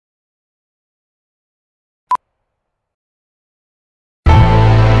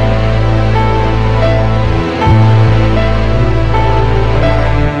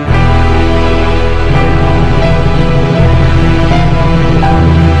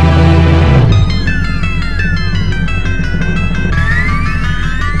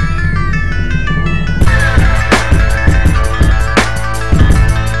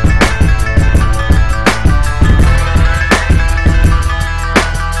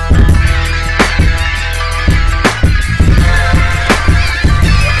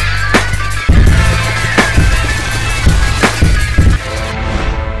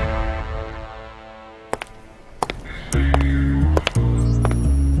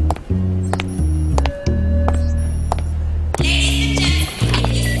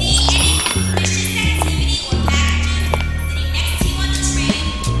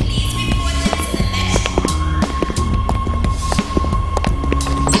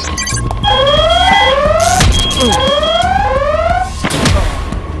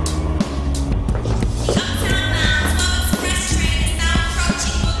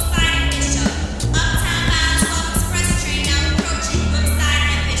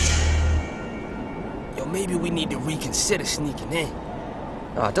we need to reconsider sneaking in.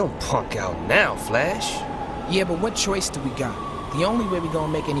 Aw, don't punk out now, Flash. Yeah, but what choice do we got? The only way we're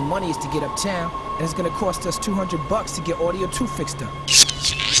gonna make any money is to get uptown, and it's gonna cost us $200 to get Audio 2 fixed up.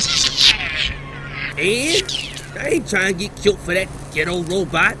 And I ain't trying to get killed for that ghetto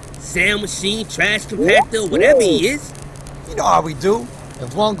robot, sound machine, trash compactor, whatever he is. You know how we do.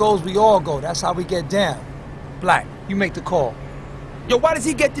 If one goes, we all go. That's how we get down. Black, you make the call. Yo, why does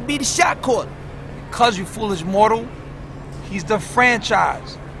he get to be the shot caller? Because, you foolish mortal, he's the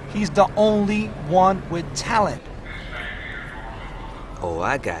franchise. He's the only one with talent. Oh,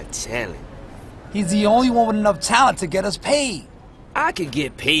 I got talent. He's the only one with enough talent to get us paid. I could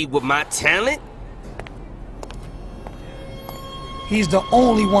get paid with my talent. He's the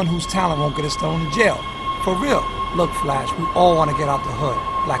only one whose talent won't get us thrown in jail. For real. Look, Flash, we all want to get out the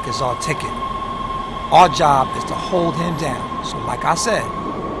hood. Like it's our ticket. Our job is to hold him down. So like I said,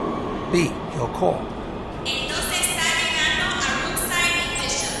 B, your call.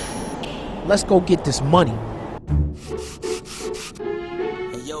 Let's go get this money.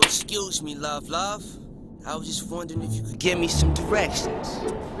 Hey, yo, excuse me, love. I was just wondering if you could give me some directions.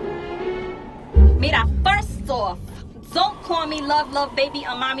 Mira, first off, don't call me love, baby,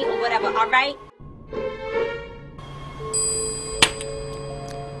 or mommy, or whatever, alright?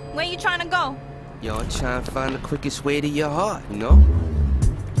 Where you trying to go? Yo, I'm trying to find the quickest way to your heart, you know?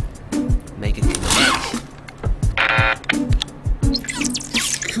 Make it connect.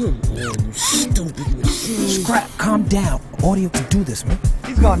 Come on, you stupid machine. Scrap, calm down. Audio can do this, man.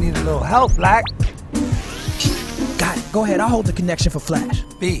 He's gonna need a little help, Black. Got it. Go ahead, I'll hold the connection for Flash.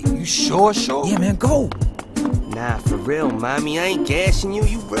 B, you sure? Yeah, man, go. Nah, for real, mommy, I ain't gassing you.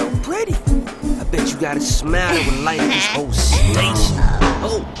 You real pretty. I bet you got a smile that would light up this whole station.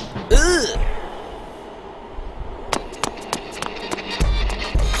 Oh, ugh.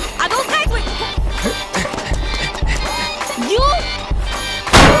 I don't take with you.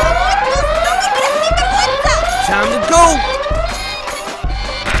 Time to go.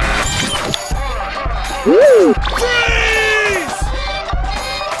 Woo!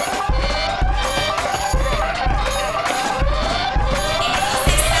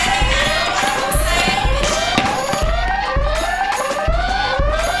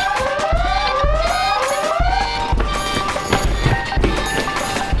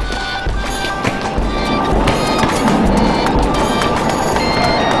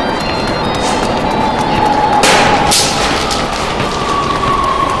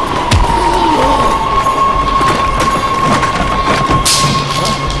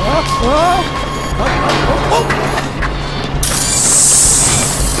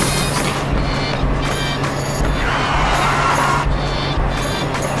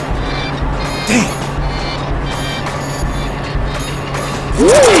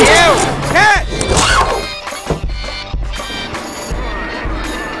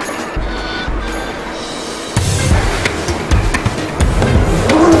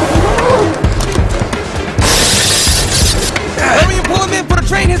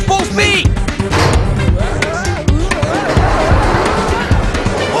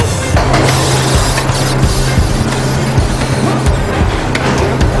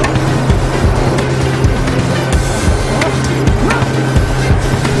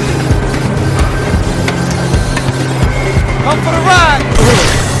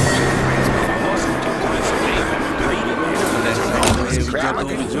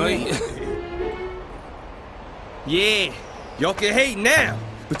 Yeah, y'all can hate now,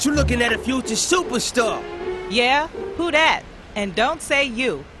 but you looking at a future superstar. Yeah? Who that? And don't say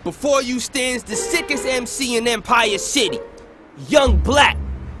you. Before you stands the sickest MC in Empire City, Young Black.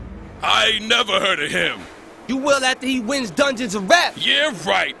 I never heard of him. You will after he wins Dungeons of Rap. Yeah,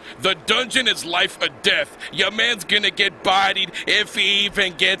 right. The dungeon is life or death. Your man's gonna get bodied if he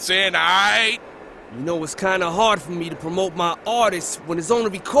even gets in, aight? You know, it's kind of hard for me to promote my artist when his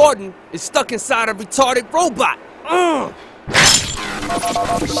only recording is stuck inside a retarded robot.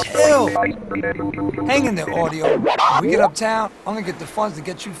 Chill. Hang in there, Audio. When we get uptown, I'm gonna get the funds to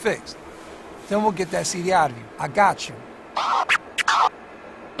get you fixed. Then we'll get that CD out of you. I got you.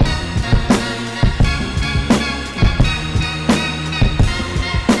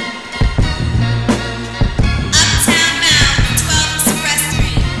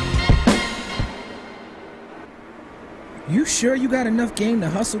 You sure you got enough game to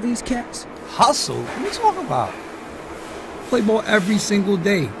hustle these cats? Hustle? What are you talking about? Play ball every single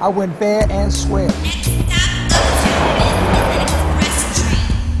day. I win fair and square. Stop